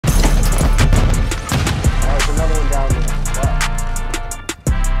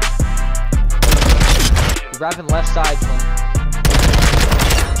wrapping left side.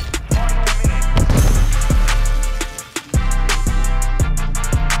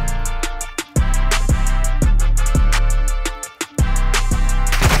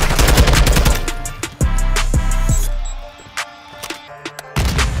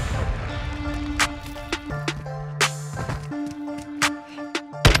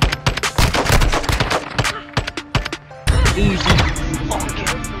 Easy fucking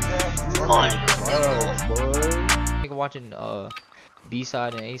fun. Nigga watching B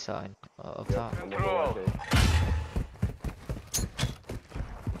side and A side up top.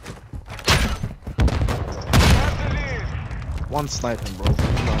 One sniping, bro.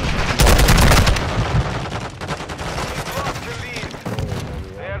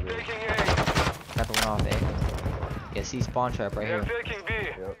 Got the one off A. Yeah, see spawn trap right here. Yep.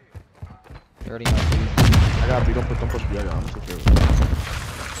 You already know B. I got B. Don't put B. I got. I'm taking care of it.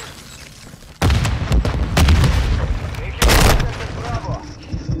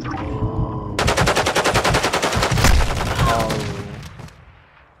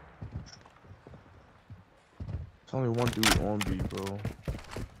 There's only one dude on B, bro.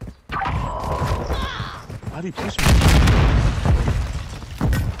 Why'd he push me?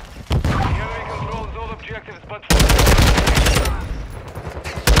 Enemy controls all objectives, but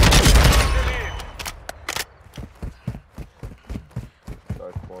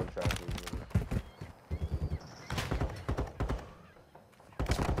start spawn tracking.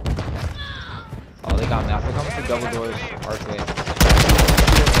 Oh, they got me. They're coming through double doors. Archway.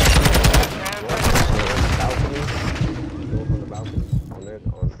 Balcony. Go from the balcony. On A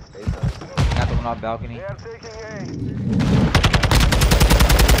side. Got the one off balcony. They are taking A.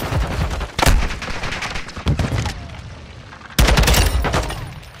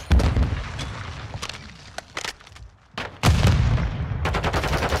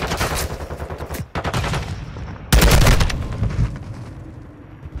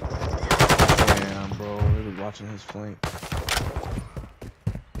 Damn, bro. Really watching his flank.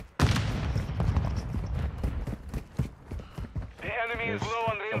 The enemy is low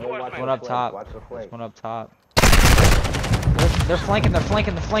on reinforcement. One up top. Watch the flank. One up top. They're flanking. They're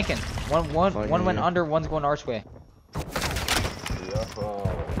flanking. They're flanking. One went under. One's going archway. That's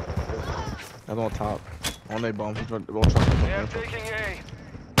on top. On their bomb. He's going to They are taking A.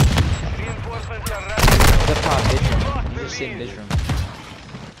 Reinforcements are ready. Up top, bitch room. He's just sitting in bitch room.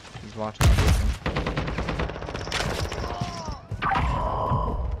 He's watching our bitch room.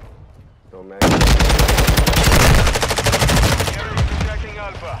 Don't man. Enemy attacking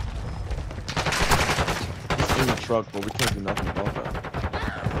Alpha. He's in the truck, but we can't do nothing about that.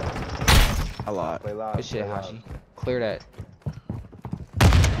 A lot. Play loud. Good shit, Hashi. Clear that.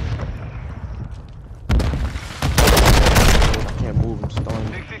 I can't move. I'm stunned.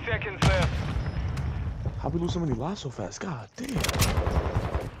 60 seconds left. How we lose so many lives so fast? God damn.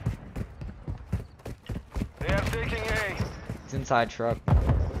 They are taking A. He's inside truck. I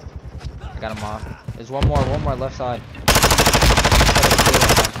got him off. There's one more left side.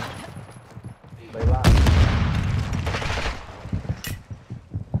 Play loud.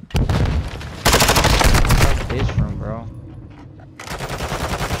 Bitch room, bro.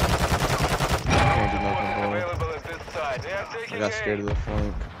 Can't do nothing, bro. Available at this side. They are I taking got A. scared of the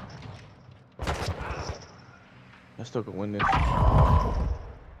flank. I still could win this.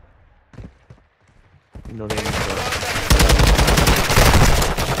 You know they need to.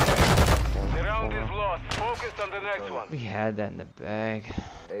 The round is lost. Focus on the next one. We had that in the bag.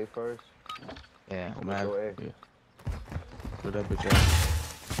 A first. Yeah. I'm mad. Go A. Yeah. Put that bitch out.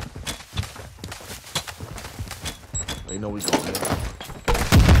 They know we going there.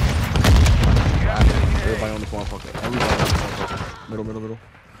 Everybody on this motherfucker. Everybody on this motherfucker. Middle.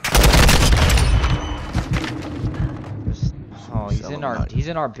 Oh, he's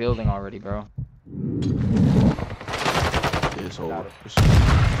in our building already, bro. It's over.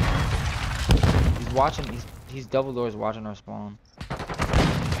 He's watching. He's double doors watching our spawn.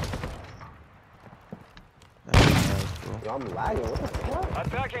 That's nice, bro. Yo, I'm lagging. What the fuck?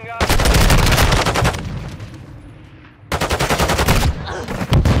 Attacking us.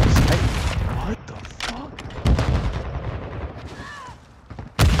 What the fuck?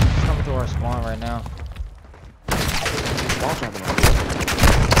 He's coming to our spawn right now. Spawn trapping on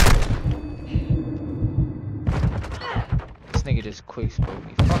This nigga just quick spoke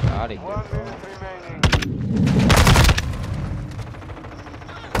me. Fuck out of here, 1 bro. minute remaining.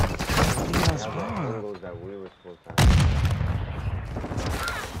 That's That was wrong. angles that we were supposed to have.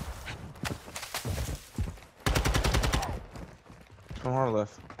 Come hard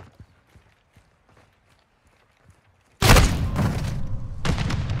left.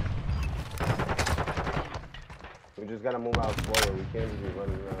 We just gotta move out slower. We can't just be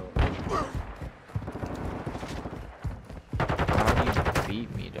running around. How do you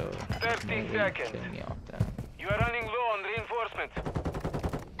beat me though? 30 No seconds. kill me off that. You are running low on reinforcements.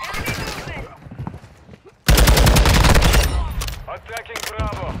 Attacking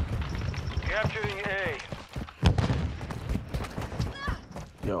Bravo. Capturing A.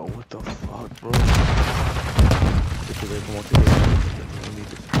 Yo, what the fuck, bro? Get your way, come on, take it. We need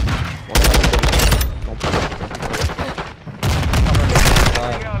this. Don't put it.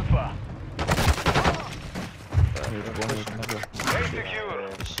 Taking Alpha. A secure.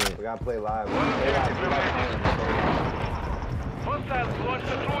 Shit. We gotta play live. Objective remaining. Hostiles launched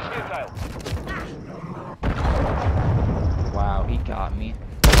a cruise missile. Wow, he got me.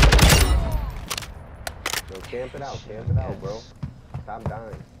 Yo, camp it out, bro. Stop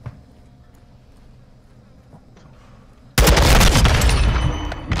dying.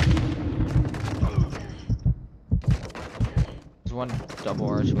 There's one double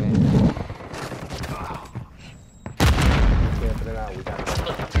archway. Camping it out. We got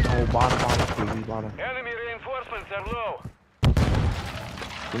Oh, bottom, please, bottom. Enemy reinforcements are low.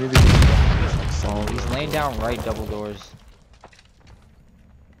 We need to get Oh, he's laying down right double doors.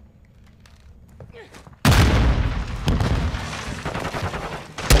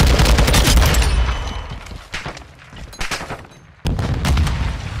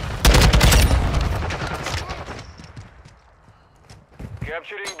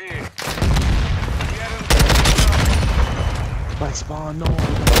 Capturing B. Black spawn, no.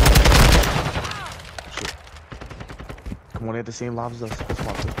 Shit. Come on, they have the same lives as us. Come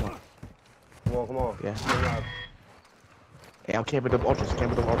on. Come on. Yeah. Come on. Hey, I'm camping double ultras,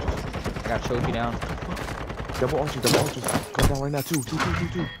 I got Choky down. Double ultras. Come down right now, two.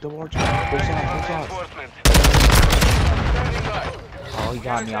 Double ultras. Both sides. Reinforcements. Oh, he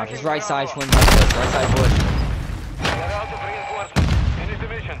got me off. His right side swing like this. Right side bush. We're out of reinforcements. Finish the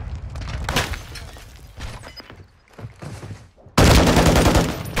mission.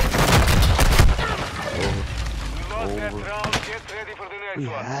 We lost that round. Get ready for the next We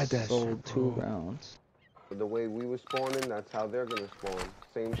one. had that Sold shit, 2 bro. rounds. The way we were spawning, that's how they're gonna spawn.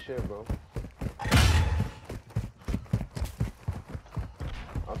 Same shit, bro.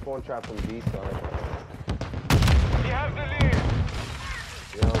 I'll spawn trap from B side. We have the lead.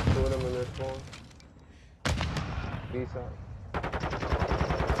 You know, 2 of them in their spawn. B side.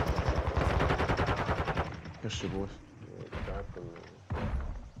 Good shit, boys. Yeah, trap from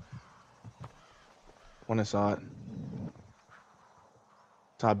One inside.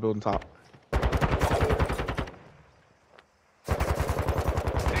 Top building, top.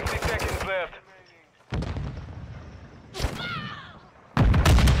 60 seconds left.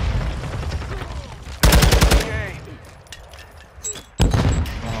 Okay.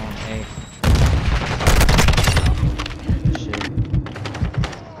 Oh, hey. Shit.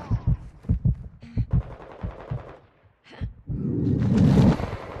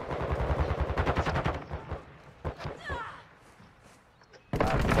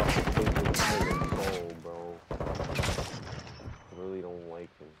 soul, bro. Really don't like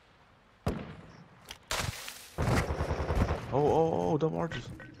him. Oh, double arches.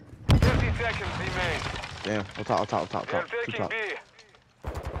 30 seconds remain. Damn, on top. They're Two taking top. B.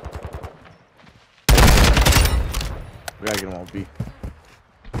 We gotta get him on B.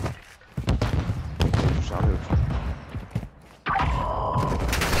 Shot here.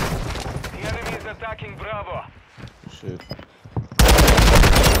 The enemy is attacking Bravo. Shit.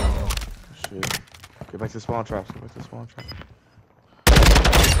 Get back to the spawn traps.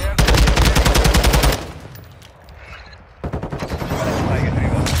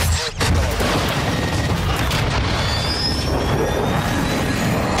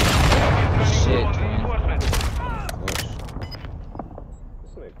 Shit, On man. reinforcement.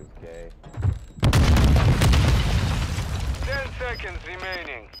 This nigga's gay. 10 seconds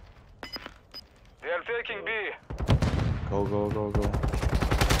remaining. They are taking B. Go.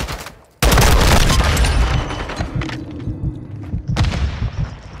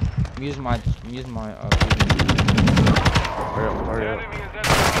 I'm using my Hurry up. Enemy is at the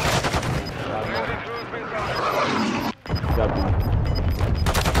Friendly cruise missile. Got B.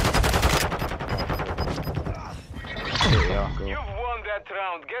 You've won that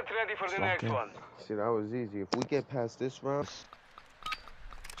round. Get ready for the next Okay. one. See, that was easy. If we get past this round,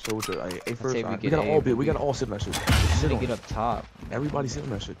 So with the A first, say we we get gotta A, all but be. We we- gotta all sit on that shit. Just I'm sit gonna on get it. up top. Everybody sit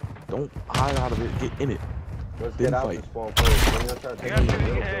on that shit. Don't hide out of it. Get in it. let's Then get out fight. the spawn first. We're gonna try to take Capturing it a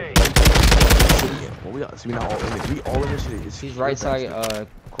little A. bit. Shit again. Well, we got. So we not all in it. We all in this shit. It's He's your right side bastard.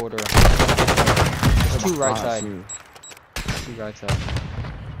 quarter. There's 2 right Ah, side. see. 2 right side.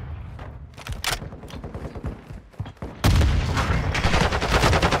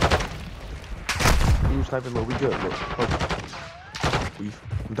 sniping low. We good. Look.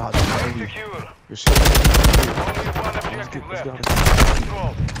 I'm dodging. Secure. You're shit. Only one objective Let's left. go.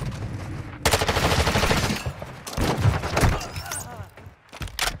 Control.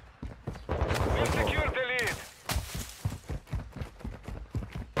 We secured the lead.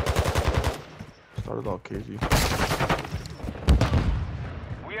 Started all crazy.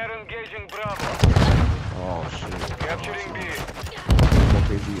 We are engaging Bravo. Oh shit. Capturing B. More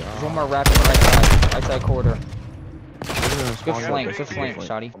crazy. There's one more rapid right side corridor. Good flank,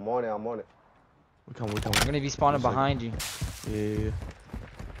 shoddy. I'm on it. We come. I'm gonna be spawning behind you. Yeah.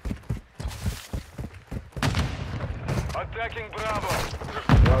 Attacking Bravo.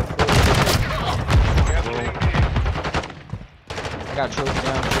 Yo, Capturing B. I got choked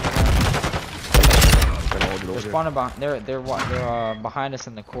down. They're spawning behind. They're behind us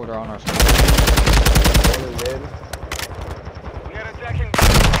in the corridor on our spawn. We are attacking.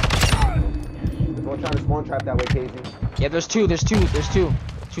 There's one trying to spawn trap that way, KZ. Yeah, there's two trying to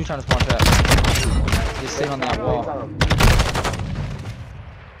spawn trap. Just sit on that wall.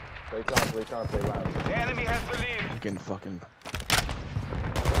 Play top, play loud. The enemy has the lead. I'm getting fucking.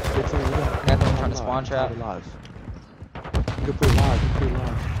 Got them trying to spawn trap. You can play live.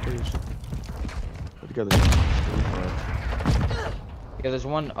 Play together. Yeah, there's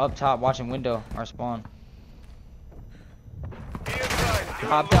one up top watching window, our spawn. Be advised, you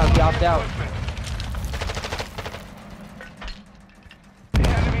Hopped are out, he low on hopped out. reinforcement. The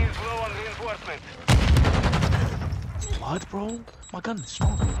enemy is low on reinforcement. What, bro? My gun is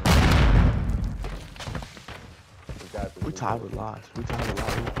strong. We tied with lies. We gotta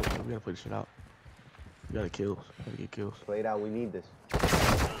play this shit out. We gotta kills. We gotta get kills. Play it out, we need this.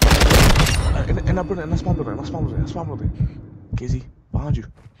 In that spawn building. KZ, behind you.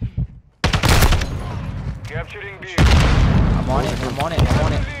 Capturing B. I'm on it.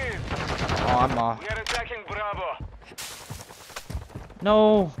 Oh, I'm off. We are attacking Bravo.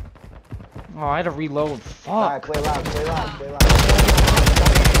 No. Oh, I had to reload. Alright, Fuck. play loud.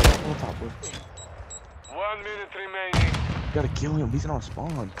 On top, bro. 1 minute remaining. You gotta kill him. He's in our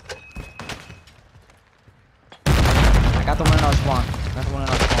spawn. I got the one in our spawn.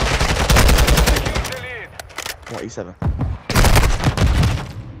 Secure the lead. Come on, E7.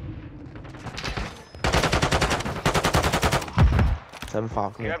 Seven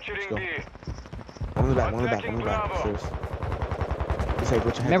five. Come on. Let's Capturing go. B. One in the back. Serious. Just hey,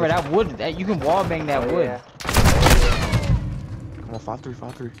 put your hands Remember up. that wood. You can wall bang that wood. Yeah. Come on,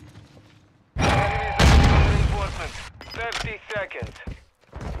 5-3. The enemy is on reinforcement. 30 seconds.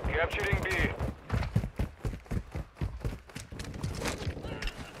 Capturing B.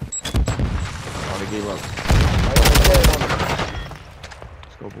 Oh, they gave up.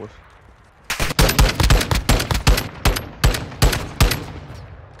 Let's go, boys.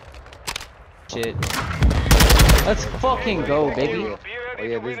 Shit. Let's fucking go, baby. Oh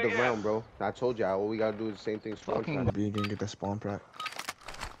yeah, this is the round, bro. I told you, all we gotta do is the same thing. Spawn Fucking- trap. B again, get that spawn prac.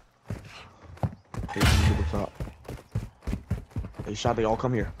 Hey, to the top. Hey, shot, they all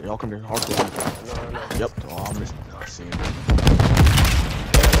come here. Hardcore. No. Yep. Oh, I missed. I see him. Taking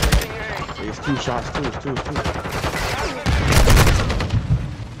A. Hey, it's two shots. Two.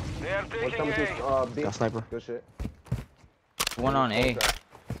 They are What's taking coming A. to B? Got sniper. Good shit. One on A.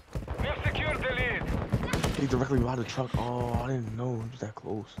 We've secured the lead. He directly by the truck. Oh, I didn't know he was that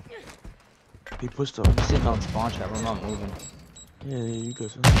close. He pushed up. I'm sitting on spawn trap. I'm not moving. Yeah, you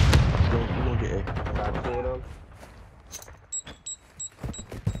good, son. We're gonna get A. Got two of them.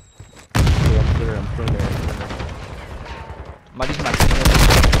 Yeah, I'm clear there. Might use my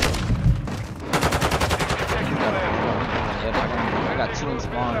I got two in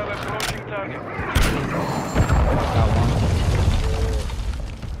spawn. Approaching target. Got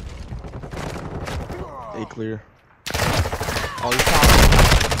one. A clear. Oh, he's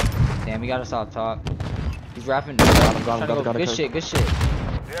top. Damn, he got us off top. He's rapping. Got him, Good shit. They are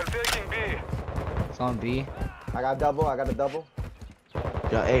taking B. It's on B. I got a double. Got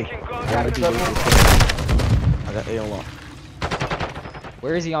A. Taking I contact. got A on lock.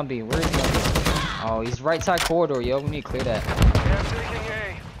 Where is he on B? Oh, he's right side corridor, yo. We need to clear that. They are taking A.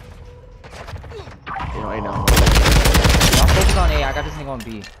 Yeah, A now. I'll focus on A. I got this nigga on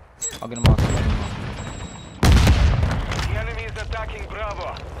B. I'll get him off. The enemy is attacking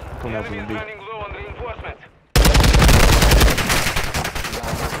Bravo. The Come on, enemy is B. running low on reinforcement.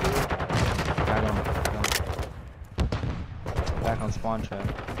 Got him. Back on spawn trap.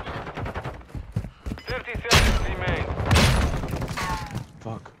 30 seconds remain.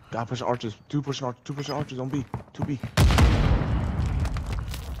 Fuck. Got pushing archers. Two pushing archers on B. 2B.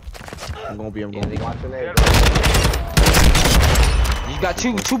 I'm going B. Yeah, they- Watching A. They're You got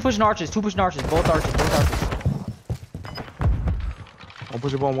two pushing arches, both arches. One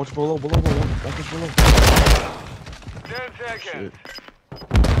push above, one push below, one push below. 10 seconds. Shit.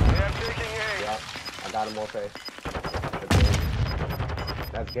 They are taking aim. Yeah, I got him okay.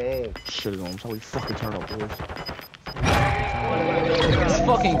 That's game. Shit on him. That's how we fucking turn up, boys. Let's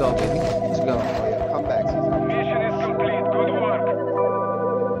fucking go, baby. Let's go. Oh yeah, comeback season. Mission is complete. Good work.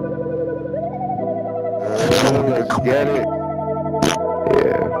 Let's get it.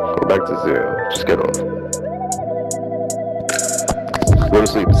 Yeah, go back to 0. Just get off. Go to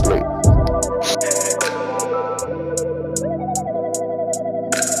sleep, it's late.